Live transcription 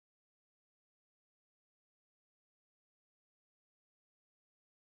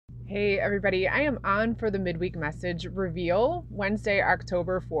Hey everybody, I am on for the midweek message reveal Wednesday,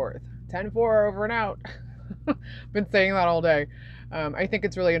 October 4th. 10-4 over and out. Been saying that all day. I think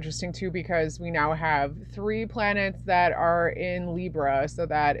it's really interesting too because we now have 3 planets that are in Libra. So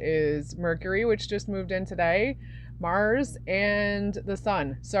that is Mercury, which just moved in today, Mars, and the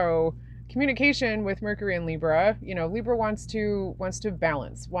Sun. So communication with Mercury and Libra, Libra wants to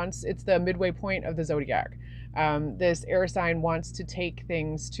balance. It's the midway point of the zodiac. This air sign wants to take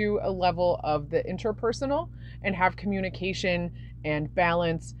things to a level of the interpersonal and have communication and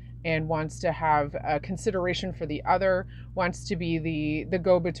balance, and wants to have a consideration for the other, wants to be the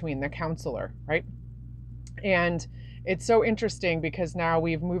go-between, the counselor, right? And it's so interesting because now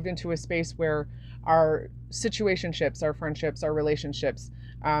we've moved into a space where our situationships, our friendships, our relationships,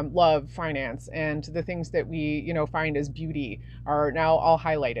 love, finance, and the things that we, find as beauty are now all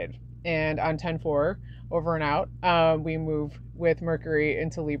highlighted. And on 10-4, over and out, we move with Mercury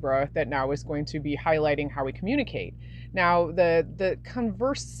into Libra that now is going to be highlighting how we communicate. Now, the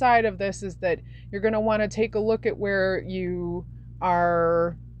converse side of this is that you're going to want to take a look at where you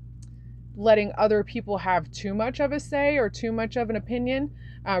are letting other people have too much of a say or too much of an opinion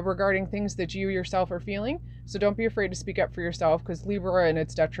regarding things that you yourself are feeling. So don't be afraid to speak up for yourself, because Libra and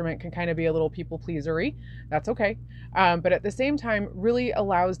its detriment can kind of be a little people pleasery. That's okay. But at the same time, really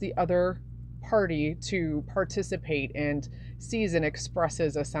allows the other party to participate and sees and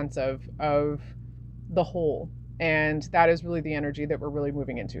expresses a sense of the whole. And that is really the energy that we're really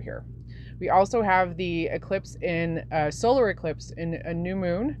moving into here. We also have the eclipse in solar eclipse in a new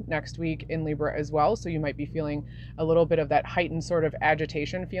moon next week in Libra as well. So you might be feeling a little bit of that heightened sort of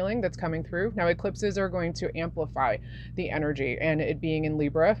agitation feeling that's coming through. Now, eclipses are going to amplify the energy, and it being in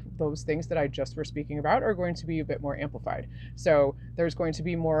Libra, those things that I just were speaking about are going to be a bit more amplified. So there's going to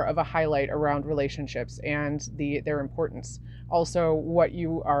be more of a highlight around relationships and their importance. Also, what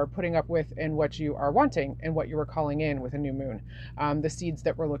you are putting up with and what you are wanting and what you are calling in with a new moon, the seeds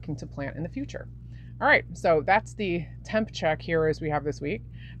that we're looking to plant in the future. All right, so that's the temp check here as we have this week.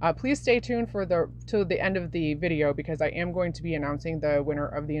 Please stay tuned to the end of the video, because I am going to be announcing the winner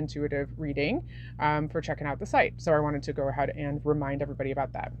of the intuitive reading for checking out the site. So I wanted to go ahead and remind everybody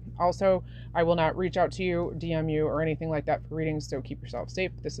about that. Also, I will not reach out to you, DM you, or anything like that for readings, so keep yourself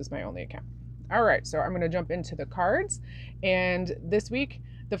safe. This is my only account. All right, so I'm going to jump into the cards. And this week,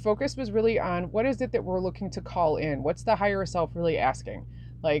 the focus was really on what is it that we're looking to call in? What's the higher self really asking?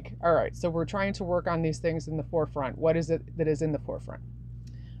 Like, all right, so we're trying to work on these things in the forefront. What is it that is in the forefront?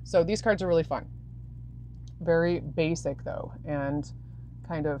 So these cards are really fun. Very basic, though, and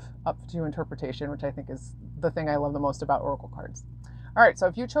kind of up to interpretation, which I think is the thing I love the most about oracle cards. All right, so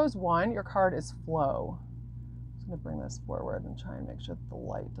if you chose 1, your card is flow. I'm going to bring this forward and try and make sure that the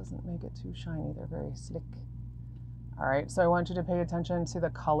light doesn't make it too shiny. They're very slick. All right, so I want you to pay attention to the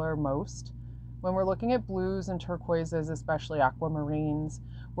color most. When we're looking at blues and turquoises, especially aquamarines,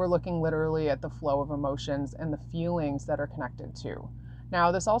 we're looking literally at the flow of emotions and the feelings that are connected to.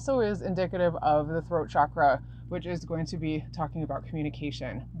 Now, this also is indicative of the throat chakra, which is going to be talking about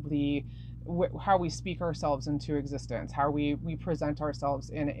communication, how we speak ourselves into existence, how we present ourselves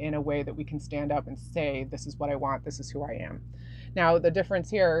in a way that we can stand up and say, this is what I want, this is who I am. Now, the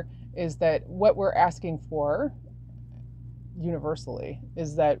difference here is that what we're asking for universally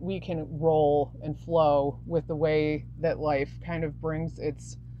is that we can roll and flow with the way that life kind of brings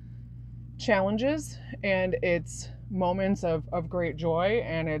its challenges and its moments of great joy,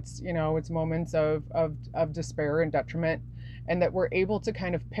 and its moments of despair and detriment, and that we're able to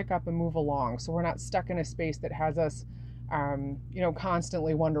kind of pick up and move along, so we're not stuck in a space that has us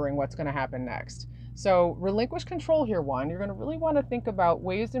constantly wondering what's going to happen next. So relinquish control here. You're going to really want to think about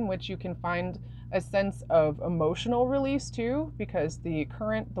ways in which you can find a sense of emotional release too, because the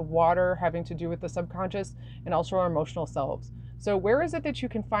current, the water, having to do with the subconscious and also our emotional selves. So where is it that you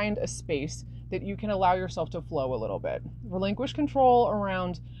can find a space that you can allow yourself to flow a little bit? Relinquish control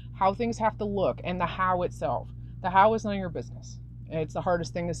around how things have to look and the how itself. The how is none of your business. It's the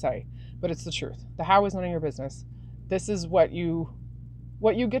hardest thing to say, but it's the truth. The how is none of your business. This is what you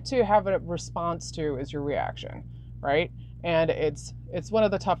get to have a response to is your reaction, right? And it's one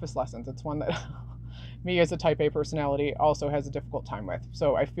of the toughest lessons. It's one that me as a type A personality also has a difficult time with.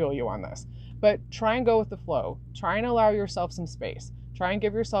 So I feel you on this. But try and go with the flow. Try and allow yourself some space. Try and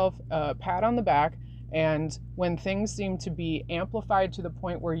give yourself a pat on the back. And when things seem to be amplified to the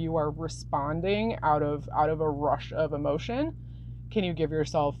point where you are responding out of a rush of emotion, can you give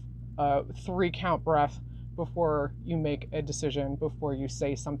yourself a 3-count breath before you make a decision, before you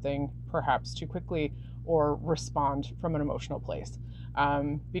say something perhaps too quickly or respond from an emotional place?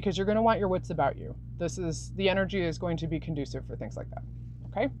 Because you're going to want your wits about you. The energy is going to be conducive for things like that.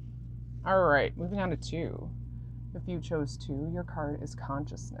 Okay? All right, moving on to 2. If you chose 2, your card is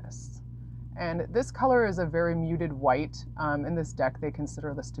consciousness. And this color is a very muted white. In this deck, they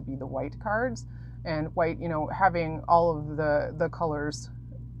consider this to be the white cards. And white, having all of the colors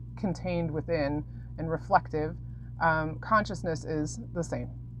contained within and reflective, consciousness is the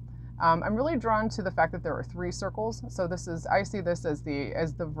same. I'm really drawn to the fact that there are 3 circles. So I see this as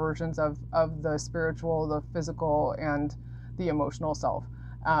the versions of the spiritual, the physical, and the emotional self.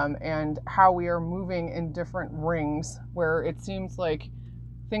 And how we are moving in different rings where it seems like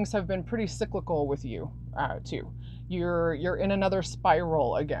things have been pretty cyclical with you too. You're in another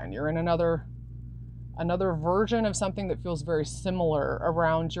spiral again. You're in another version of something that feels very similar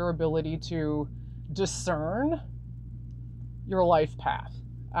around your ability to discern your life path.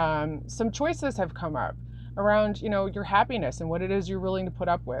 Some choices have come up around, your happiness and what it is you're willing to put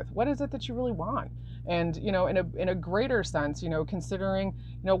up with. What is it that you really want? And, in a greater sense, considering,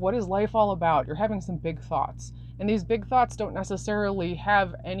 what is life all about? You're having some big thoughts. And these big thoughts don't necessarily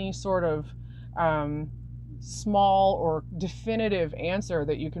have any sort of small or definitive answer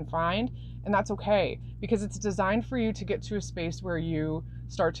that you can find. And that's okay, because it's designed for you to get to a space where you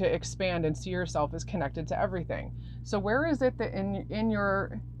start to expand and see yourself as connected to everything. So where is it that in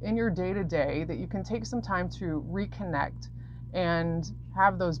your day-to-day that you can take some time to reconnect and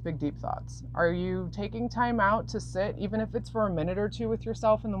have those big deep thoughts? Are you taking time out to sit, even if it's for a minute or 2, with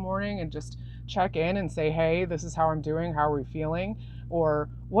yourself in the morning and just check in and say, hey, this is how I'm doing, how are we feeling? Or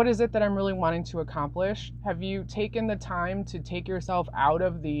what is it that I'm really wanting to accomplish? Have you taken the time to take yourself out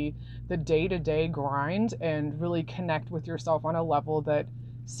of the day-to-day grind and really connect with yourself on a level that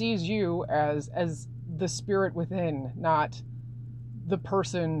sees you as the spirit within, not the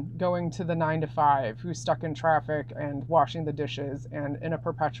person going to the 9 to 5 who's stuck in traffic and washing the dishes and in a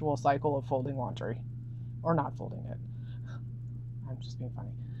perpetual cycle of folding laundry or not folding it? I'm just being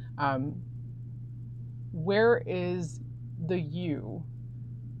funny. Where is the you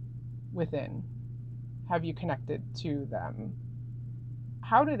within? Have you connected to them?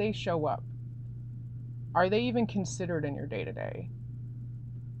 How do they show up? Are they even considered in your day-to-day?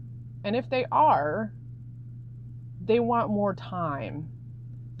 And if they are, they want more time,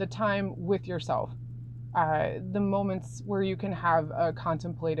 the time with yourself, the moments where you can have a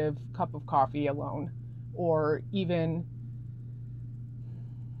contemplative cup of coffee alone, or even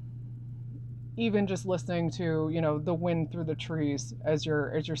just listening to, the wind through the trees as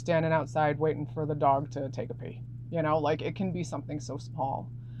you're standing outside waiting for the dog to take a pee. Like, it can be something so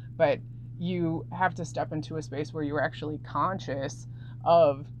small, but you have to step into a space where you're actually conscious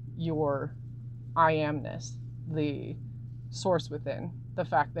of your I amness, the source within, the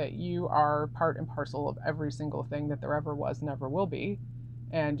fact that you are part and parcel of every single thing that there ever was and ever will be,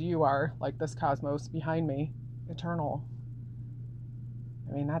 and you are, like this cosmos behind me, eternal.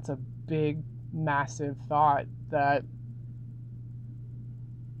 I mean, that's a big, massive thought that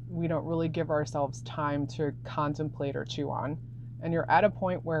we don't really give ourselves time to contemplate or chew on. And you're at a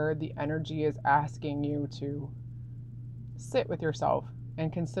point where the energy is asking you to sit with yourself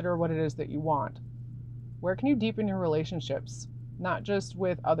and consider what it is that you want. Where can you deepen your relationships, not just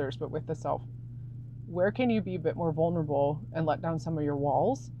with others, but with the self? Where can you be a bit more vulnerable and let down some of your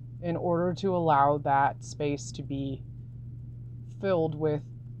walls in order to allow that space to be filled with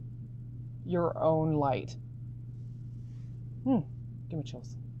your own light? Give me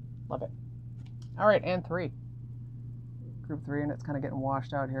chills. Love it. All right, and 3. Group 3, and it's kind of getting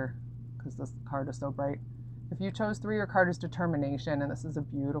washed out here because this card is so bright. If you chose 3, your card is determination, and this is a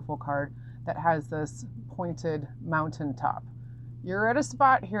beautiful card that has this pointed mountaintop. You're at a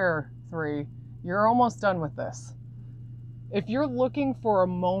spot here, 3. You're almost done with this. If you're looking for a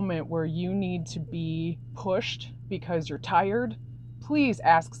moment where you need to be pushed because you're tired, please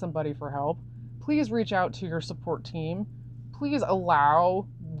ask somebody for help. Please reach out to your support team. Please allow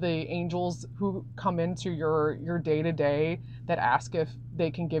the angels who come into your day-to-day that ask if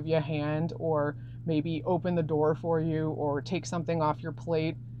they can give you a hand, or maybe open the door for you, or take something off your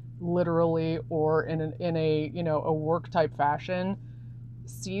plate, literally, or in a work type fashion.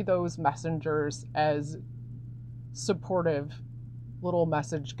 See those messengers as supportive little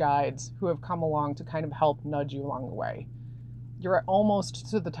message guides who have come along to kind of help nudge you along the way. You're almost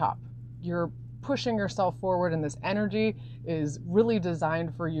to the top. You're pushing yourself forward, and this energy is really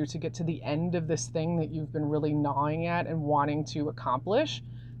designed for you to get to the end of this thing that you've been really gnawing at and wanting to accomplish.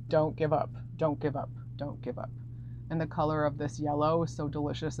 Don't give up. Don't give up. Don't give up. And the color of this yellow is so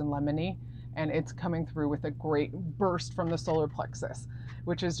delicious and lemony, and it's coming through with a great burst from the solar plexus,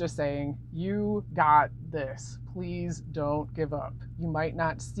 which is just saying, you got this. Please don't give up. You might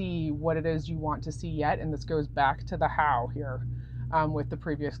not see what it is you want to see yet, and this goes back to the how here with the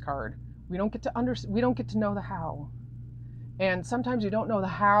previous card. We don't get to know the how. And sometimes you don't know the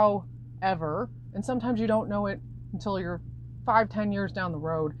how ever, and sometimes you don't know it until you're 5-10 years down the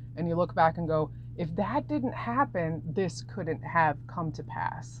road and you look back and go, if that didn't happen, this couldn't have come to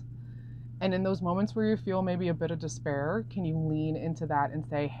pass. And in those moments where you feel maybe a bit of despair, can you lean into that and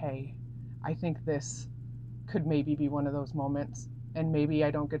say, hey, I think this could maybe be one of those moments, and maybe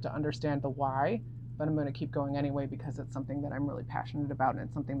I don't get to understand the why, but I'm going to keep going anyway because it's something that I'm really passionate about and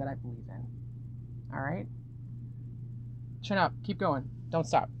it's something that I believe in. All right? Chin up, keep going. Don't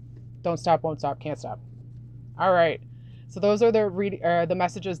stop. Don't stop, won't stop, can't stop. All right. So those are the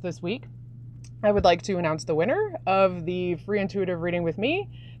messages this week. I would like to announce the winner of the free intuitive reading with me.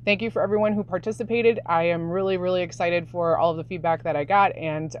 Thank you for everyone who participated. I am really, really excited for all of the feedback that I got,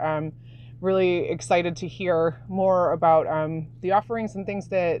 and really excited to hear more about the offerings and things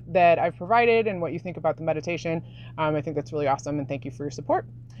that I've provided and what you think about the meditation. I think that's really awesome, and thank you for your support.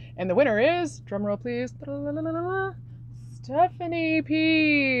 And the winner is, drumroll please, Stephanie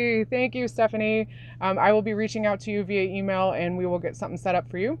P. Thank you, Stephanie. I will be reaching out to you via email and we will get something set up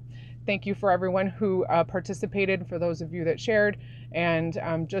for you. Thank you for everyone who participated, for those of you that shared, and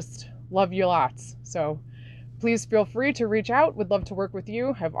just love you lots. So please feel free to reach out. Would love to work with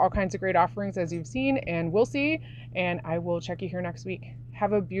you. Have all kinds of great offerings as you've seen and will see. And I will check you here next week.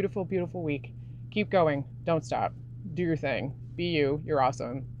 Have a beautiful, beautiful week. Keep going. Don't stop. Do your thing. Be you. You're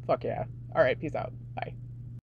awesome. Fuck yeah. All right. Peace out.